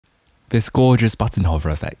This gorgeous button hover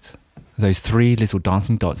effect. Those 3 little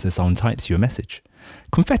dancing dots as someone types you a message.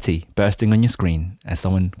 Confetti bursting on your screen as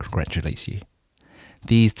someone congratulates you.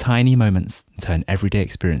 These tiny moments turn everyday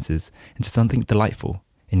experiences into something delightful,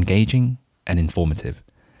 engaging, and informative.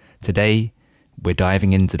 Today, we're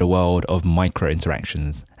diving into the world of micro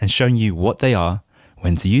interactions and showing you what they are,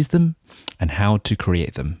 when to use them, and how to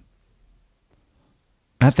create them.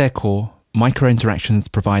 At their core, micro interactions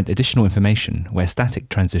provide additional information where static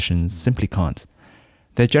transitions simply can't.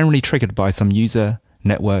 They're generally triggered by some user,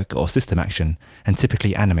 network, or system action, and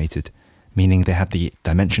typically animated, meaning they have the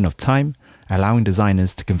dimension of time, allowing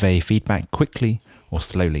designers to convey feedback quickly or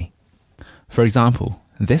slowly. For example,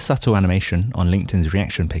 this subtle animation on LinkedIn's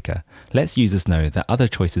reaction picker lets users know that other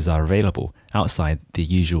choices are available outside the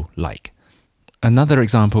usual like. Another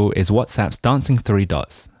example is WhatsApp's dancing 3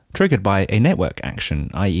 dots, triggered by a network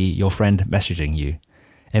action, i.e. your friend messaging you.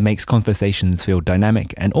 It makes conversations feel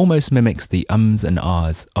dynamic and almost mimics the ums and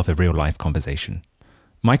ahs of a real-life conversation.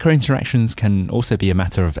 Micro-interactions can also be a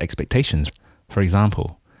matter of expectations. For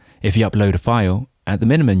example, if you upload a file, at the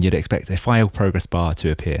minimum you'd expect a file progress bar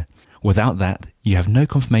to appear. Without that, you have no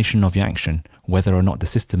confirmation of your action, whether or not the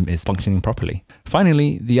system is functioning properly.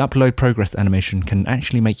 Finally, the upload progress animation can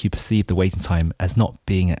actually make you perceive the waiting time as not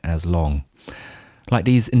being as long. Like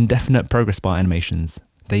these indefinite progress bar animations,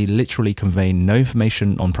 they literally convey no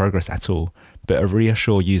information on progress at all, but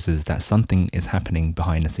reassure users that something is happening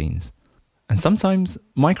behind the scenes. And sometimes,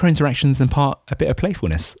 micro-interactions impart a bit of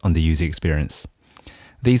playfulness on the user experience.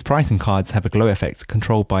 These pricing cards have a glow effect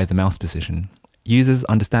controlled by the mouse position. Users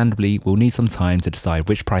understandably will need some time to decide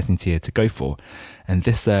which pricing tier to go for, and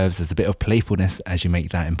this serves as a bit of playfulness as you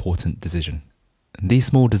make that important decision. These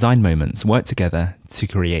small design moments work together to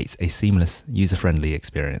create a seamless, user-friendly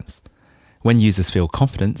experience. When users feel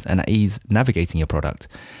confident and at ease navigating your product,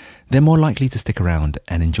 they're more likely to stick around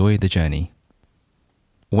and enjoy the journey.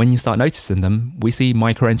 When you start noticing them, we see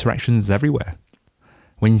micro-interactions everywhere.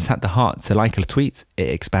 When you tap the heart to like a tweet, it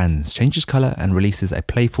expands, changes color, and releases a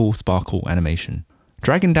playful sparkle animation.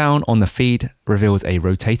 Dragging down on the feed reveals a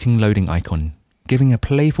rotating loading icon, giving a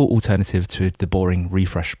playful alternative to the boring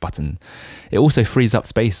refresh button. It also frees up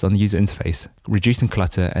space on the user interface, reducing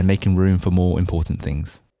clutter and making room for more important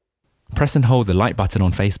things. Press and hold the like button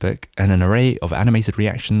on Facebook, and an array of animated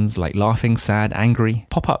reactions like laughing, sad, angry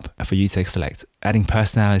pop up for you to select, adding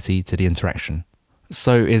personality to the interaction.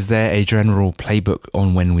 So is there a general playbook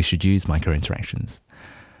on when we should use micro-interactions?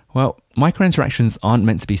 Well, micro-interactions aren't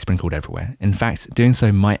meant to be sprinkled everywhere. In fact, doing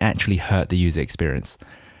so might actually hurt the user experience.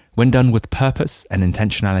 When done with purpose and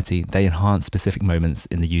intentionality, they enhance specific moments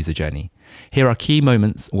in the user journey. Here are key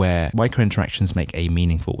moments where micro-interactions make a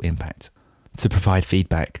meaningful impact. To provide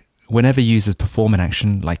feedback, whenever users perform an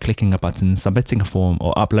action like clicking a button, submitting a form,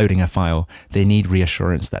 or uploading a file, they need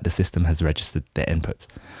reassurance that the system has registered their input.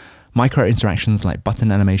 Micro-interactions like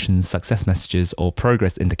button animations, success messages, or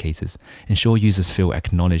progress indicators ensure users feel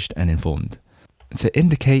acknowledged and informed. To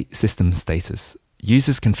indicate system status,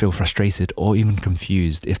 users can feel frustrated or even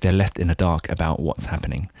confused if they're left in the dark about what's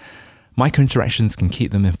happening. Micro-interactions can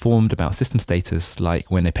keep them informed about system status, like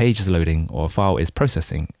when a page is loading or a file is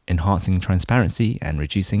processing, enhancing transparency and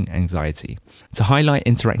reducing anxiety. To highlight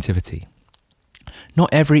interactivity, not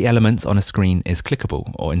every element on a screen is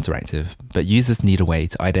clickable or interactive, but users need a way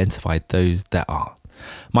to identify those that are.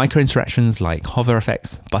 Micro-interactions like hover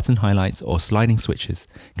effects, button highlights, or sliding switches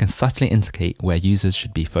can subtly indicate where users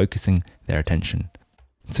should be focusing their attention.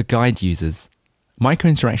 To guide users,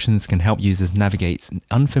 micro-interactions can help users navigate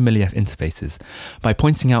unfamiliar interfaces by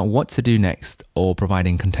pointing out what to do next or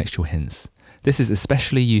providing contextual hints. This is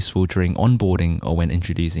especially useful during onboarding or when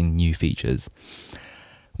introducing new features.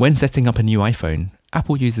 When setting up a new iPhone,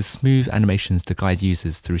 Apple uses smooth animations to guide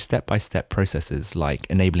users through step-by-step processes like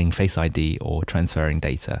enabling Face ID or transferring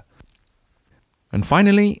data. And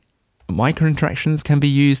finally, micro-interactions can be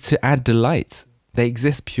used to add delight. They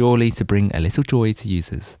exist purely to bring a little joy to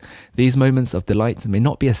users. These moments of delight may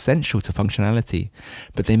not be essential to functionality,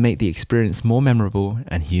 but they make the experience more memorable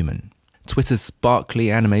and human. Twitter's sparkly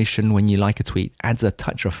animation when you like a tweet adds a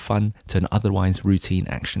touch of fun to an otherwise routine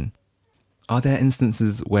action. Are there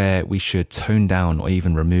instances where we should tone down or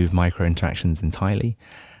even remove micro-interactions entirely?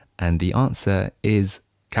 And the answer is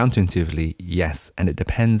counterintuitively yes, and it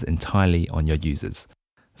depends entirely on your users.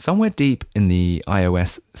 Somewhere deep in the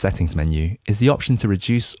iOS settings menu is the option to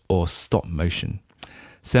reduce or stop motion.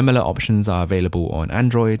 Similar options are available on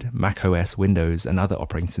Android, macOS, Windows, and other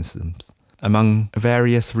operating systems. Among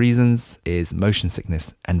various reasons is motion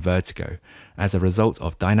sickness and vertigo as a result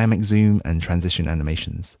of dynamic zoom and transition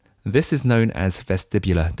animations. This is known as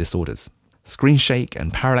vestibular disorders. Screen shake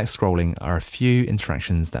and parallax scrolling are a few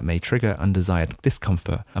interactions that may trigger undesired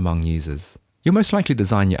discomfort among users. You'll most likely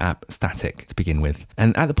design your app static to begin with,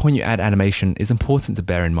 and at the point you add animation, it's important to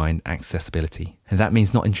bear in mind accessibility. And that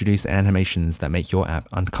means not introduce animations that make your app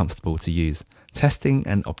uncomfortable to use. Testing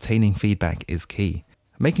and obtaining feedback is key.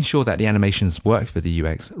 Making sure that the animations work for the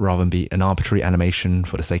UX rather than be an arbitrary animation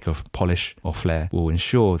for the sake of polish or flair will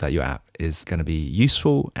ensure that your app is going to be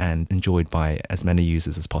useful and enjoyed by as many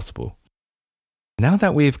users as possible. Now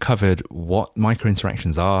that we've covered what micro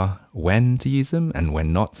interactions are, when to use them and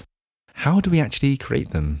when not, how do we actually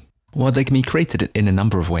create them? Well, they can be created in a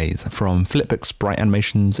number of ways, from flipbook sprite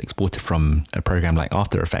animations exported from a program like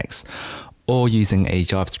After Effects, or using a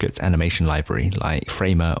JavaScript animation library like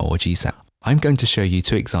Framer or GSAP. I'm going to show you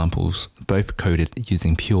two examples, both coded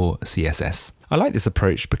using pure CSS. I like this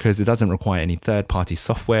approach because it doesn't require any third-party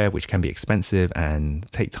software, which can be expensive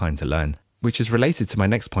and take time to learn, which is related to my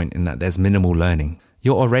next point in that there's minimal learning.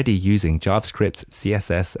 You're already using JavaScript,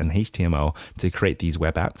 CSS, and HTML to create these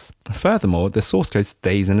web apps. Furthermore, the source code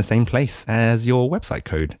stays in the same place as your website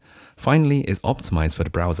code. Finally, it's optimized for the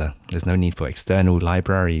browser. There's no need for external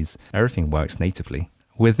libraries. Everything works natively.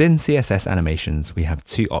 Within CSS animations, we have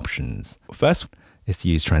two options. First is to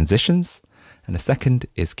use transitions, and the second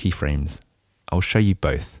is keyframes. I'll show you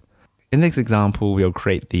both. In this example, we'll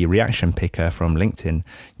create the reaction picker from LinkedIn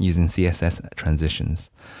using CSS transitions.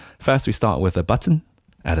 First, we start with a button,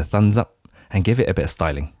 add a thumbs up, and give it a bit of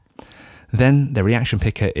styling. Then the reaction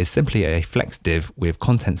picker is simply a flex div with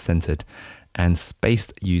content centered and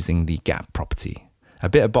spaced using the gap property, a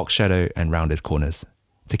bit of box shadow and rounded corners.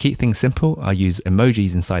 To keep things simple, I use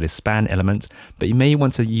emojis inside a span element, but you may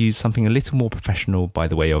want to use something a little more professional by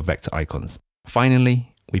the way of vector icons.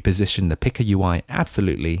 Finally, we position the picker UI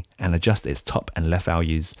absolutely and adjust its top and left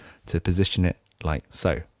values to position it like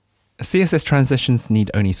so. CSS transitions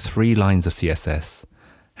need only 3 lines of CSS: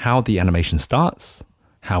 how the animation starts,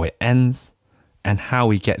 how it ends, and how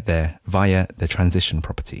we get there via the transition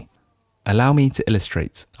property. Allow me to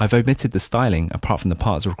illustrate. I've omitted the styling apart from the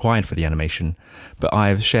parts required for the animation, but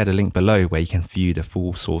I've shared a link below where you can view the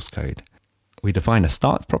full source code. We define a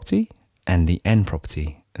start property and the end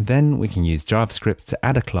property. Then we can use JavaScript to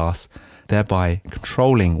add a class, thereby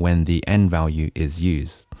controlling when the end value is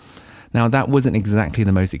used. Now that wasn't exactly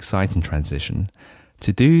the most exciting transition.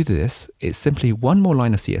 To do this, it's simply one more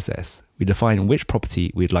line of CSS. We define which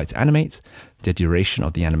property we'd like to animate, the duration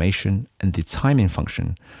of the animation, and the timing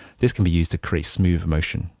function. This can be used to create smooth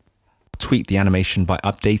motion. Tweak the animation by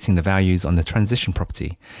updating the values on the transition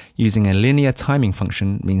property. Using a linear timing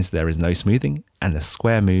function means there is no smoothing and the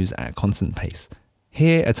square moves at a constant pace.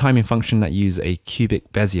 Here, a timing function that uses a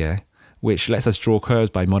cubic Bezier, which lets us draw curves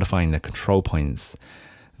by modifying the control points.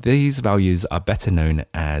 These values are better known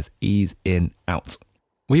as ease in out.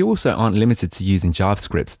 We also aren't limited to using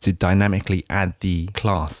JavaScript to dynamically add the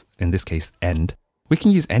class, in this case end. We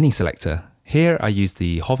can use any selector. Here I use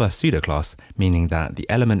the hover pseudo class, meaning that the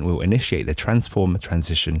element will initiate the transform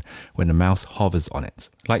transition when the mouse hovers on it,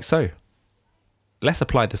 like so. Let's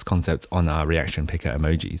apply this concept on our reaction picker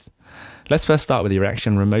emojis. Let's first start with the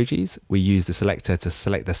reaction emojis. We use the selector to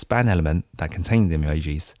select the span element that contains the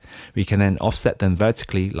emojis. We can then offset them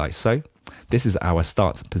vertically like so. This is our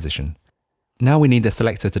start position. Now we need a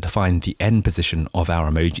selector to define the end position of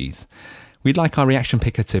our emojis. We'd like our reaction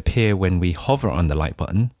picker to appear when we hover on the like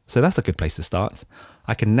button, so that's a good place to start.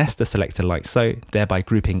 I can nest the selector like so, thereby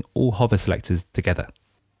grouping all hover selectors together.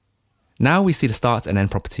 Now we see the start and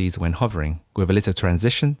end properties when hovering. With a little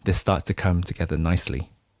transition, this starts to come together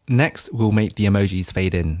nicely. Next, we'll make the emojis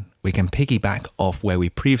fade in. We can piggyback off where we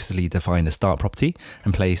previously defined the start property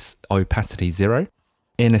and place opacity 0.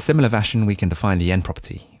 In a similar fashion, we can define the end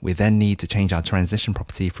property. We then need to change our transition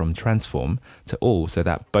property from transform to all so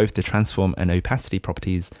that both the transform and opacity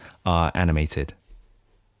properties are animated.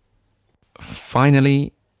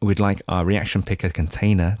 Finally, we'd like our reaction picker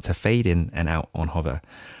container to fade in and out on hover.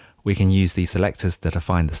 We can use these selectors to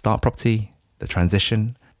define the start property, the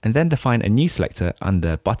transition, and then define a new selector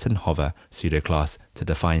under button hover pseudo class to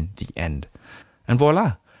define the end. And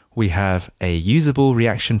voila! We have a usable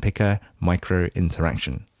reaction picker micro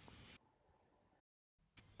interaction.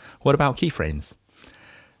 What about keyframes?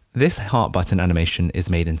 This heart button animation is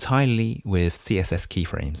made entirely with CSS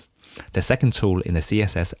keyframes, the second tool in the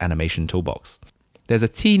CSS animation toolbox. There's a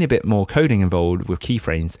teeny bit more coding involved with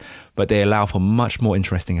keyframes, but they allow for much more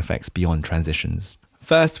interesting effects beyond transitions.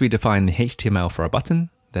 First, we define the HTML for a button,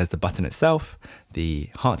 there's the button itself, the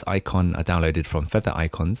heart icon are downloaded from feather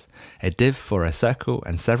icons, a div for a circle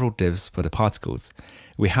and several divs for the particles.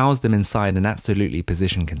 We house them inside an absolutely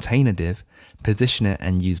positioned container div, position it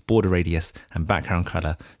and use border radius and background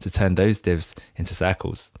color to turn those divs into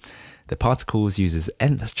circles. The particles uses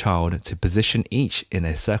nth child to position each in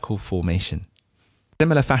a circle formation.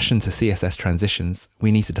 Similar fashion to CSS transitions,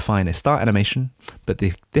 we need to define a start animation, but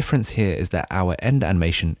the difference here is that our end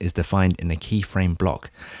animation is defined in a keyframe block.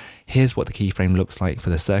 Here's what the keyframe looks like for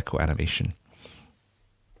the circle animation.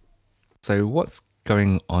 So what's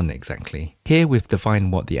going on exactly? Here we've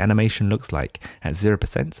defined what the animation looks like at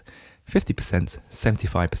 0%, 50%,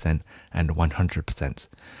 75%, and 100%.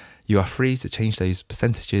 You are free to change those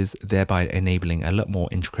percentages, thereby enabling a lot more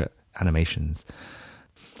intricate animations.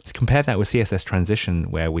 To compare that with CSS transition,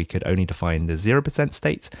 where we could only define the 0%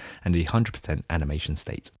 state and the 100% animation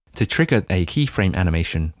state. To trigger a keyframe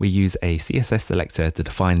animation, we use a CSS selector to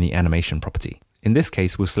define the animation property. In this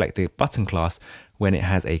case, we'll select the button class when it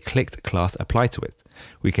has a clicked class applied to it.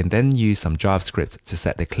 We can then use some JavaScript to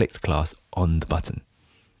set the clicked class on the button.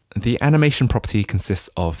 The animation property consists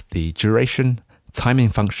of the duration, timing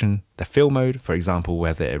function, the fill mode, for example,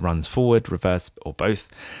 whether it runs forward, reverse, or both,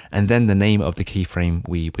 and then the name of the keyframe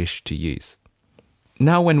we wish to use.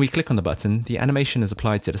 Now when we click on the button, the animation is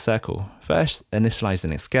applied to the circle, first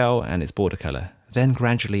initializing its scale and its border color, then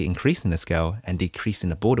gradually increasing the scale and decreasing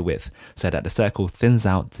the border width so that the circle thins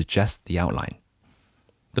out to just the outline.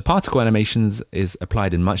 The particle animations is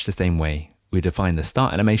applied in much the same way. We define the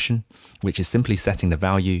start animation, which is simply setting the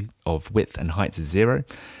value of width and height to 0.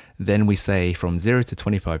 Then we say from 0 to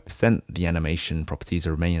 25%, the animation properties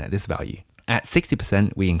remain at this value. At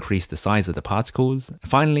 60%, we increase the size of the particles.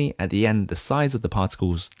 Finally, at the end, the size of the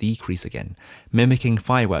particles decrease again, mimicking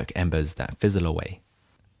firework embers that fizzle away.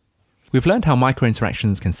 We've learned how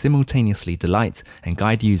micro-interactions can simultaneously delight and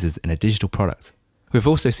guide users in a digital product. We've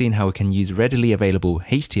also seen how we can use readily available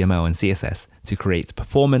HTML and CSS to create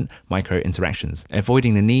performant micro-interactions,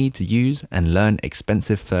 avoiding the need to use and learn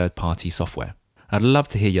expensive third-party software. I'd love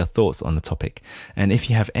to hear your thoughts on the topic, and if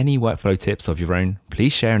you have any workflow tips of your own,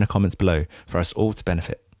 please share in the comments below for us all to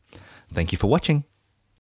benefit. Thank you for watching.